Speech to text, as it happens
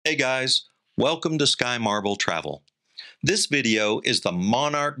Hey guys, welcome to Sky Marble Travel. This video is the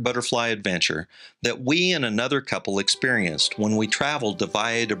Monarch butterfly adventure that we and another couple experienced when we traveled to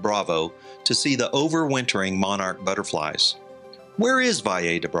Valle de Bravo to see the overwintering monarch butterflies. Where is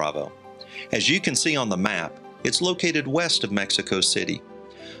Valle de Bravo? As you can see on the map, it's located west of Mexico City.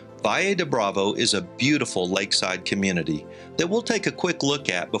 Valle de Bravo is a beautiful lakeside community that we'll take a quick look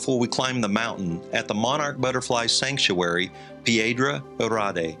at before we climb the mountain at the Monarch Butterfly Sanctuary, Piedra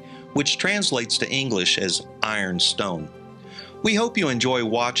Dorada, which translates to English as Iron Stone. We hope you enjoy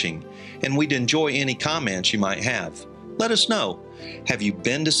watching, and we'd enjoy any comments you might have. Let us know. Have you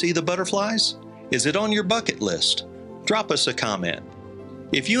been to see the butterflies? Is it on your bucket list? Drop us a comment.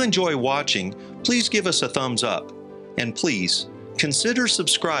 If you enjoy watching, please give us a thumbs up, and please, consider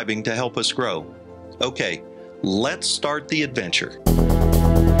subscribing to help us grow. Okay, let's start the adventure.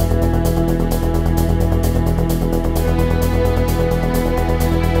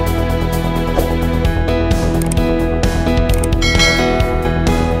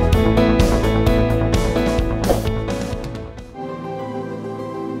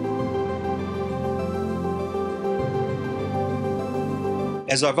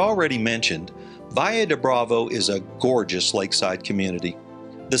 As I've already mentioned, Valle de Bravo is a gorgeous lakeside community.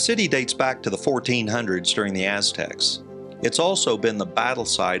 The city dates back to the 1400s during the Aztecs. It's also been the battle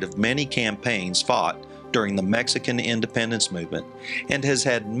site of many campaigns fought during the Mexican independence movement and has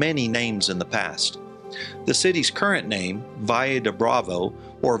had many names in the past. The city's current name, Valle de Bravo,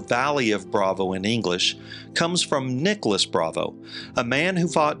 or Valley of Bravo in English, comes from Nicholas Bravo, a man who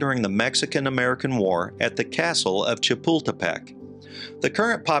fought during the Mexican-American War at the castle of Chapultepec. The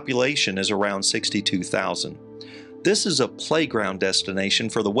current population is around 62,000. This is a playground destination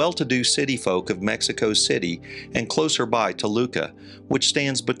for the well-to-do city folk of Mexico City and closer by Toluca, which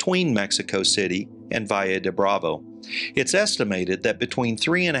stands between Mexico City and Valle de Bravo. It's estimated that between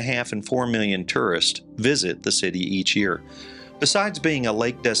 3.5 and 4 million tourists visit the city each year. Besides being a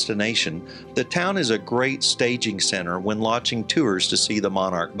lake destination, the town is a great staging center when launching tours to see the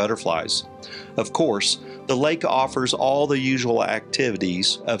monarch butterflies. Of course, the lake offers all the usual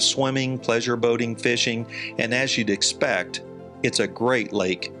activities of swimming, pleasure boating, fishing, and as you'd expect, it's a great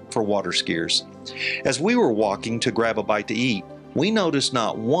lake for water skiers. As we were walking to grab a bite to eat, we noticed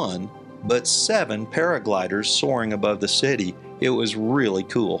not one, but 7 paragliders soaring above the city. It was really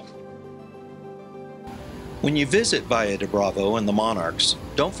cool. When you visit Valle de Bravo and the Monarchs,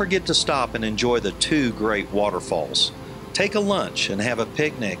 don't forget to stop and enjoy the 2 great waterfalls. Take a lunch and have a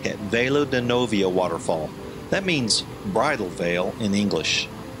picnic at Velo de Novia waterfall. That means bridal veil in English.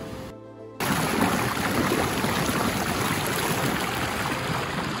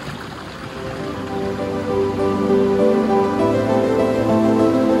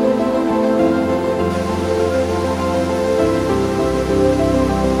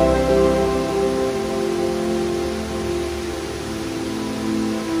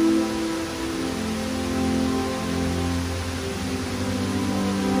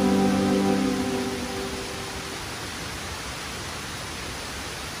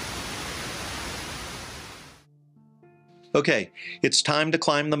 Okay, it's time to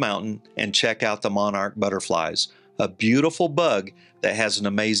climb the mountain and check out the monarch butterflies, a beautiful bug that has an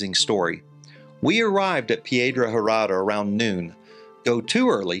amazing story. We arrived at Piedra Dorada around noon. Go too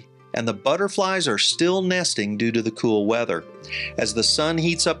early, and the butterflies are still nesting due to the cool weather. As the sun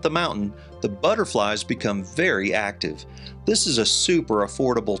heats up the mountain, the butterflies become very active. This is a super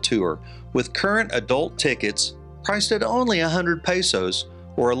affordable tour, with current adult tickets priced at only 100 pesos,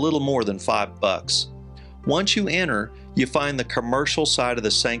 or a little more than $5. Once you enter, you find the commercial side of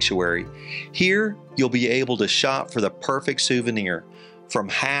the sanctuary. Here, you'll be able to shop for the perfect souvenir, from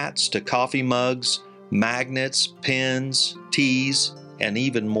hats to coffee mugs, magnets, pins, teas, and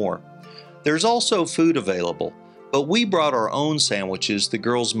even more. There's also food available, but we brought our own sandwiches the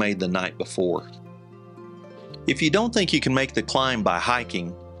girls made the night before. If you don't think you can make the climb by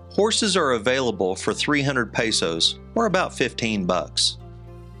hiking, horses are available for 300 pesos, or about 15 bucks.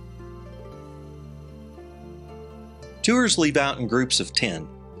 Tours leave out in groups of 10,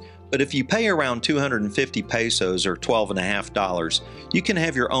 but if you pay around 250 pesos or $12.50, you can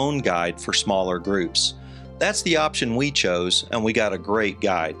have your own guide for smaller groups. That's the option we chose, and we got a great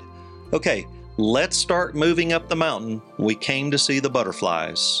guide. Okay, let's start moving up the mountain. We came to see the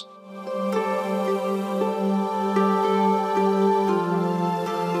butterflies.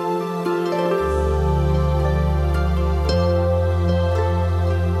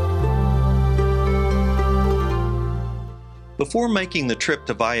 Before making the trip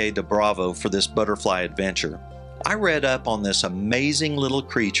to Valle de Bravo for this butterfly adventure, I read up on this amazing little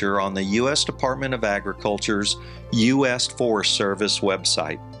creature on the U.S. Department of Agriculture's U.S. Forest Service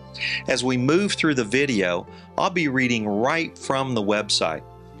website. As we move through the video, I'll be reading right from the website.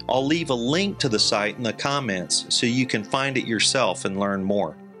 I'll leave a link to the site in the comments so you can find it yourself and learn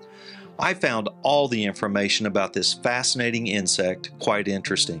more. I found all the information about this fascinating insect quite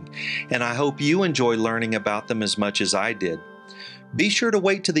interesting, and I hope you enjoy learning about them as much as I did. Be sure to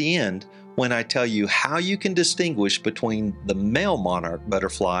wait to the end when I tell you how you can distinguish between the male monarch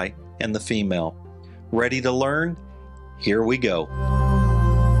butterfly and the female. Ready to learn? Here we go.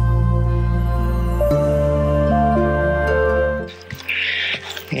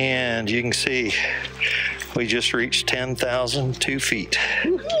 And you can see we just reached 10,002 feet.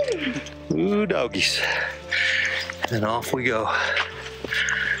 Ooh, doggies. And off we go.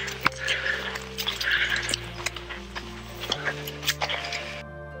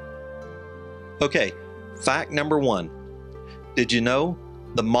 Okay, fact number 1. Did you know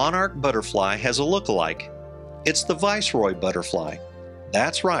the monarch butterfly has a look-alike? It's the viceroy butterfly.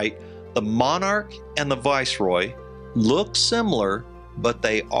 That's right, the monarch and the viceroy look similar, but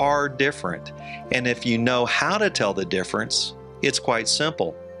they are different. And if you know how to tell the difference, it's quite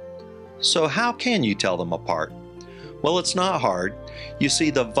simple. So how can you tell them apart? Well, it's not hard. You see,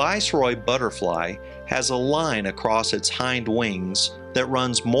 the viceroy butterfly has a line across its hind wings that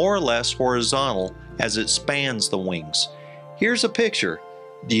runs more or less horizontal as it spans the wings. Here's a picture.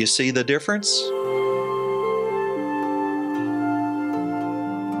 Do you see the difference?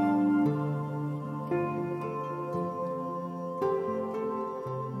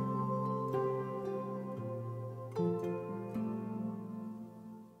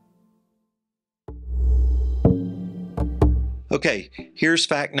 Okay, here's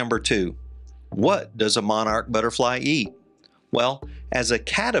fact number 2. What does a monarch butterfly eat? Well, as a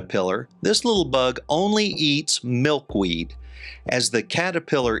caterpillar, this little bug only eats milkweed. As the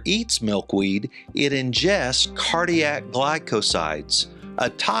caterpillar eats milkweed, it ingests cardiac glycosides, a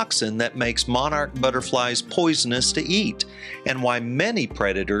toxin that makes monarch butterflies poisonous to eat, and why many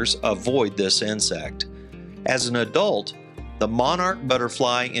predators avoid this insect. As an adult, the monarch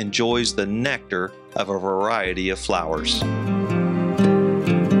butterfly enjoys the nectar of a variety of flowers.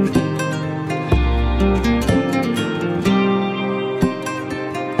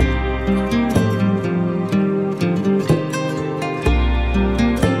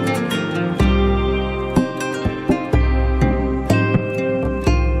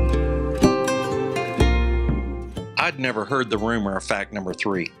 I'd never heard the rumor of fact number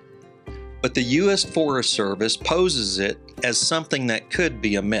 3, but the U.S. Forest Service poses it as something that could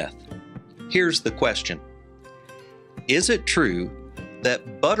be a myth. Here's the question. Is it true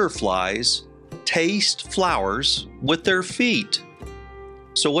that butterflies taste flowers with their feet?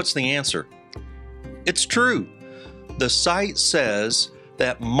 So what's the answer? It's true. The site says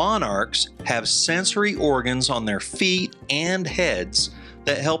that monarchs have sensory organs on their feet and heads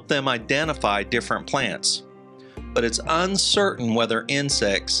that help them identify different plants. But it's uncertain whether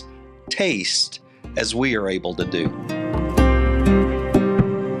insects taste as we are able to do.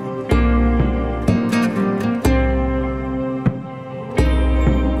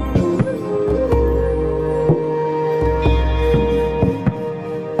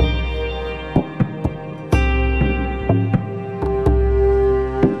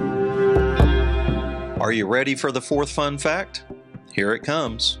 Are you ready for the 4th fun fact? Here it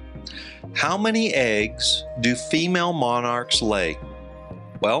comes. How many eggs do female monarchs lay?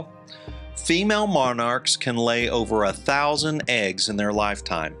 Well, female monarchs can lay over 1,000 eggs in their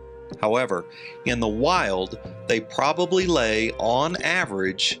lifetime. However, in the wild, they probably lay, on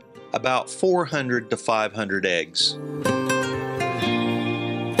average, about 400 to 500 eggs.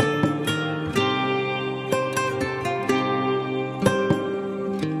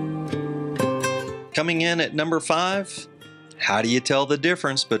 Coming in at number 5, how do you tell the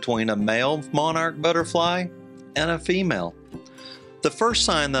difference between a male monarch butterfly and a female? The first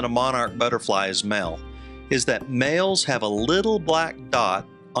sign that a monarch butterfly is male is that males have a little black dot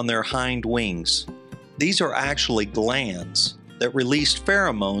on their hind wings. These are actually glands that release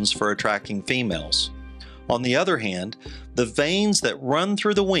pheromones for attracting females. On the other hand, the veins that run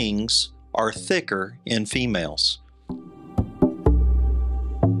through the wings are thicker in females.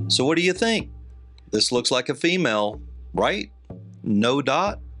 So what do you think? This looks like a female, right? No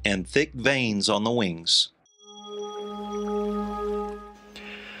dot and thick veins on the wings.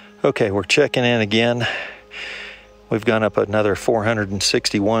 Okay, we're checking in again. We've gone up another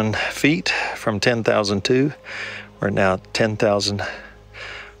 461 feet from 10,002. We're now at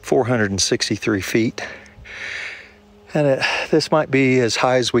 10,463 feet. And this might be as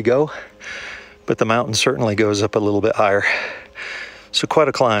high as we go, but the mountain certainly goes up a little bit higher. So quite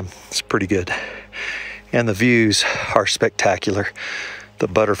a climb. It's pretty good. And the views are spectacular. The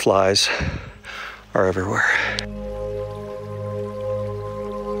butterflies are everywhere.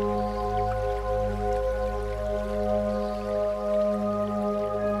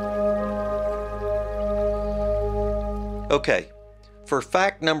 Okay, for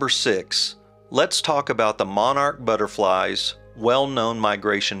fact number 6, let's talk about the monarch butterfly's well-known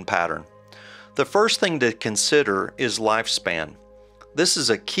migration pattern. The first thing to consider is lifespan. This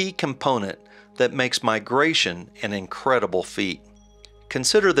is a key component that makes migration an incredible feat.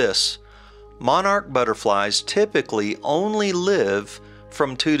 Consider this: monarch butterflies typically only live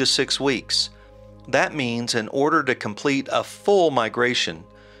from 2 to 6 weeks. That means in order to complete a full migration,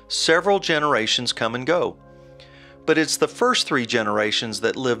 several generations come and go. But it's the first 3 generations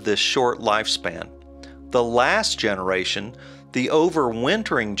that live this short lifespan. The last generation, the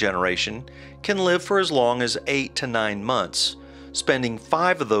overwintering generation, can live for as long as 8 to 9 months, spending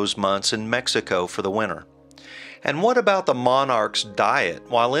 5 of those months in Mexico for the winter. And what about the monarch's diet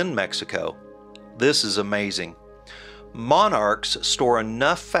while in Mexico? This is amazing. Monarchs store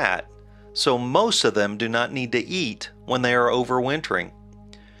enough fat so most of them do not need to eat when they are overwintering.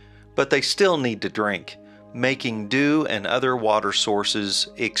 But they still need to drink, making dew and other water sources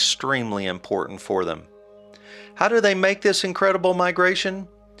extremely important for them. How do they make this incredible migration?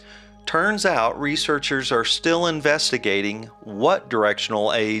 Turns out researchers are still investigating what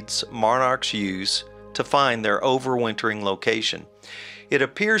directional aids monarchs use to find their overwintering location. It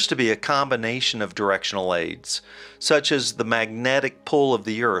appears to be a combination of directional aids, such as the magnetic pull of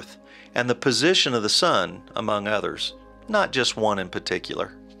the Earth and the position of the Sun, among others, not just one in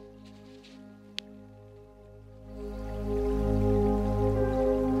particular.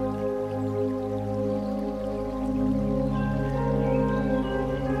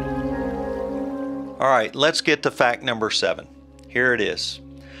 All right, let's get to fact number 7. Here it is.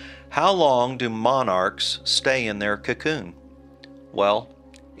 How long do monarchs stay in their cocoon? Well,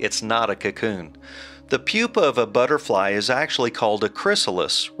 it's not a cocoon. The pupa of a butterfly is actually called a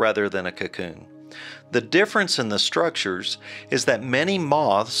chrysalis rather than a cocoon. The difference in the structures is that many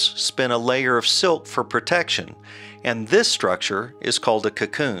moths spin a layer of silk for protection, and this structure is called a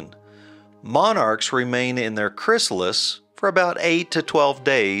cocoon. Monarchs remain in their chrysalis for about 8 to 12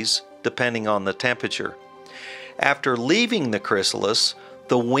 days, depending on the temperature. After leaving the chrysalis,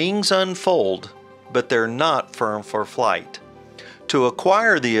 the wings unfold, but they're not firm for flight. To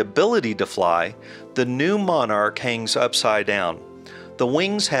acquire the ability to fly, the new monarch hangs upside down. The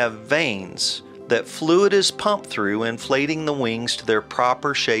wings have veins that fluid is pumped through, inflating the wings to their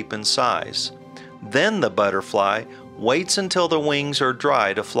proper shape and size. Then the butterfly waits until the wings are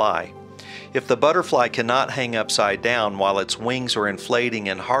dry to fly. If the butterfly cannot hang upside down while its wings are inflating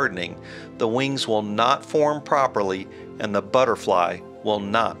and hardening, the wings will not form properly and the butterfly will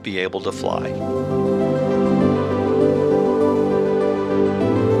not be able to fly.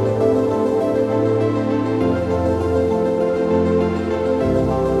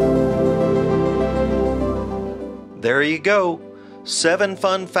 There you go. 7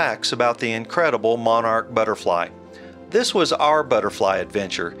 fun facts about the incredible monarch butterfly. This was our butterfly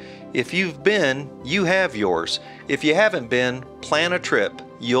adventure. If you've been, you have yours. If you haven't been, plan a trip.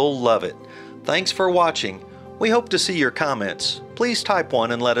 You'll love it. Thanks for watching. We hope to see your comments. Please type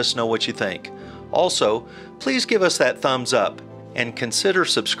one and let us know what you think. Also, please give us that thumbs up and consider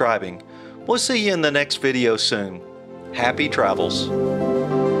subscribing. We'll see you in the next video soon. Happy travels.